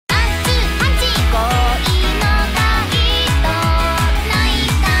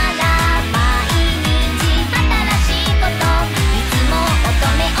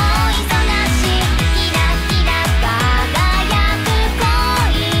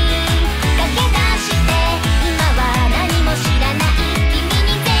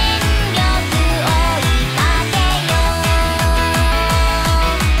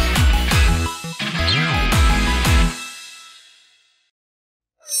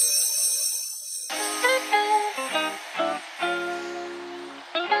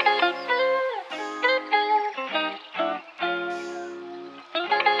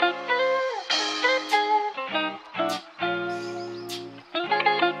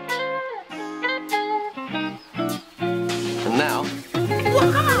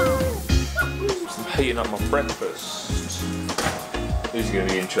up my breakfast. This is going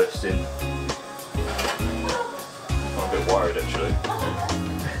to be interesting. I'm a bit worried actually.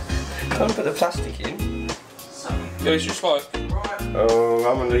 Can't put the plastic in. Yeah, it's just like... Oh,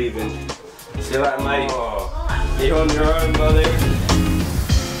 I'm leaving. See you later, mate. Oh. You're on your own, buddy.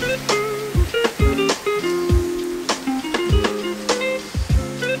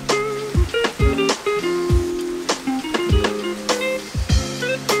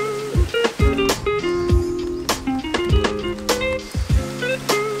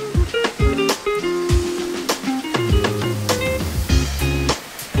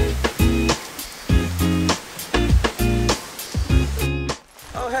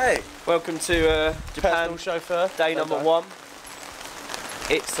 Welcome to Japan chauffeur, day number 1.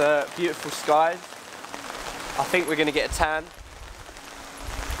 It's beautiful skies. I think we're going to get a tan.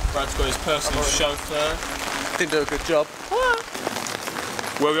 Brad's got his personal chauffeur. Didn't do a good job.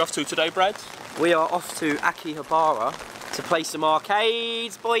 Where are we off to today, Brad? We are off to Akihabara to play some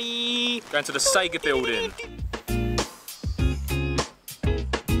arcades, boy! Going to the Sega building.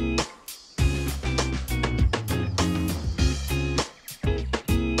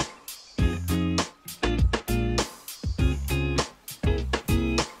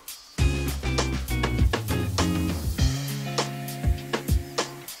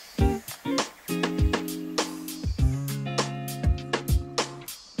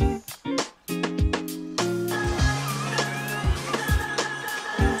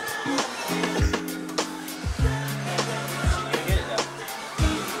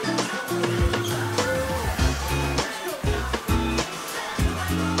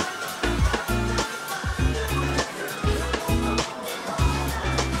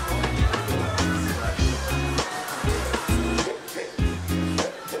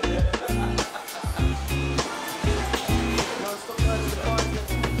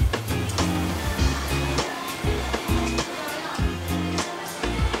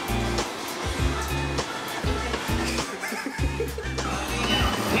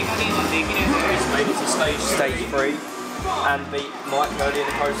 Made it to stage 3 and beat Mike early in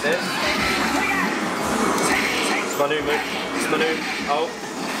the process. It's my new move. It's my new. Oh.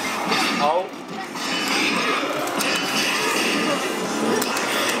 Oh.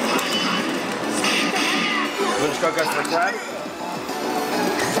 We're just going to go for a grab.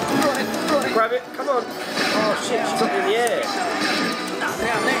 Grab it. Come on. Oh shit, she's got me in the air.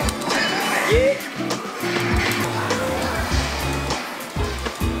 Yeah.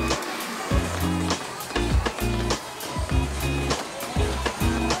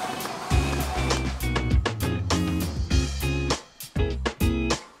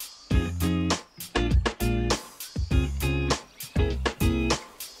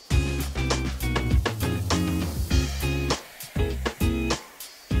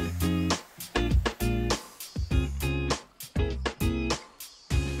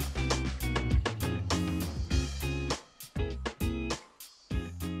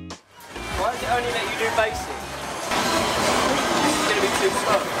 Why does it only let you do basic? It's going to be too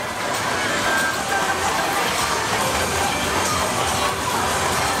slow.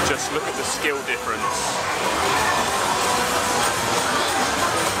 Just look at the skill difference.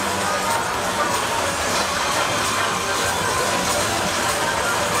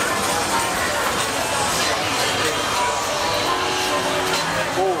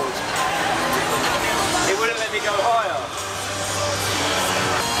 Forward. It wouldn't let me go higher.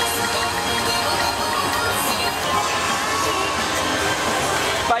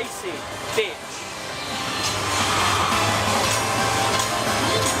 Basic, bitch.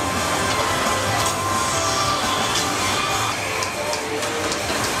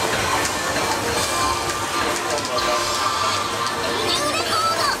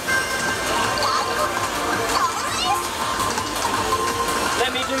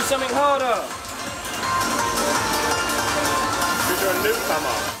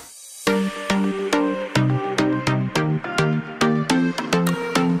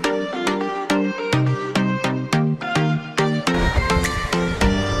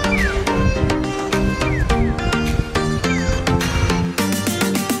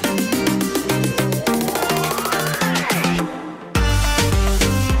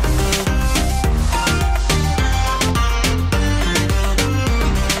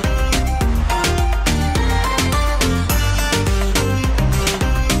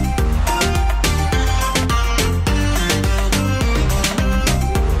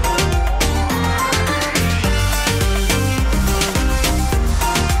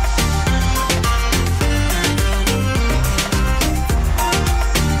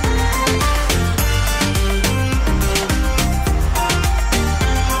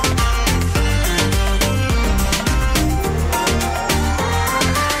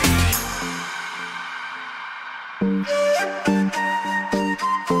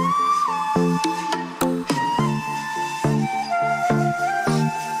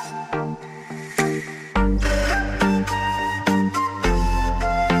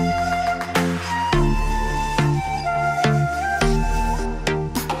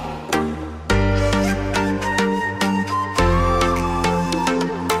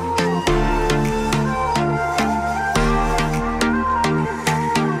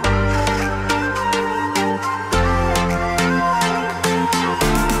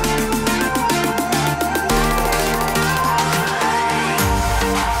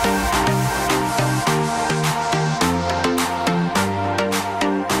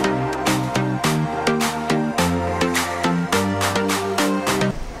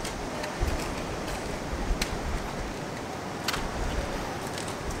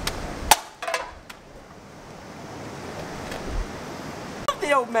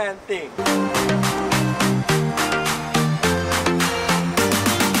 caveman thing.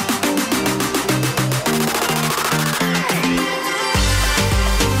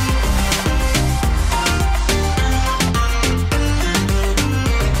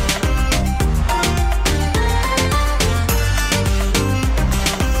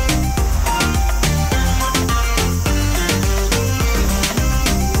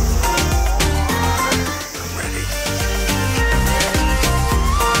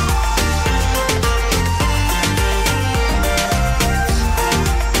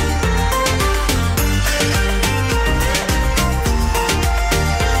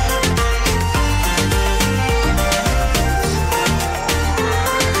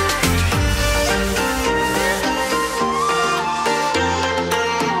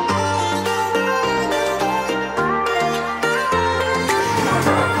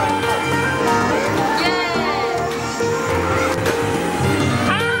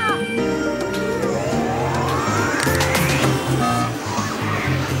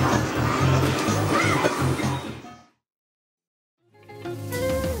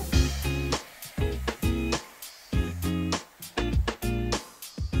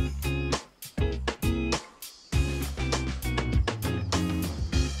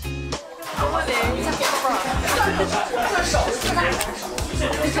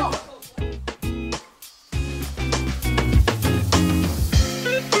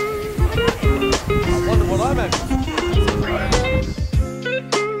 I wonder what I'm at.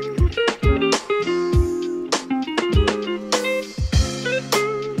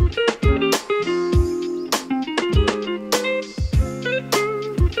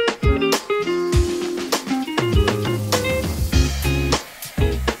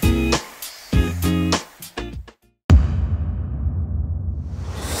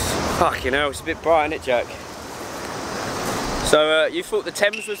 Fucking hell, it's a bit bright, isn't it, Jack? So, you thought the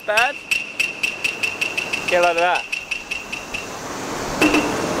Thames was bad? Get a load of that.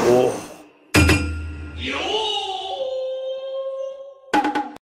 Oh.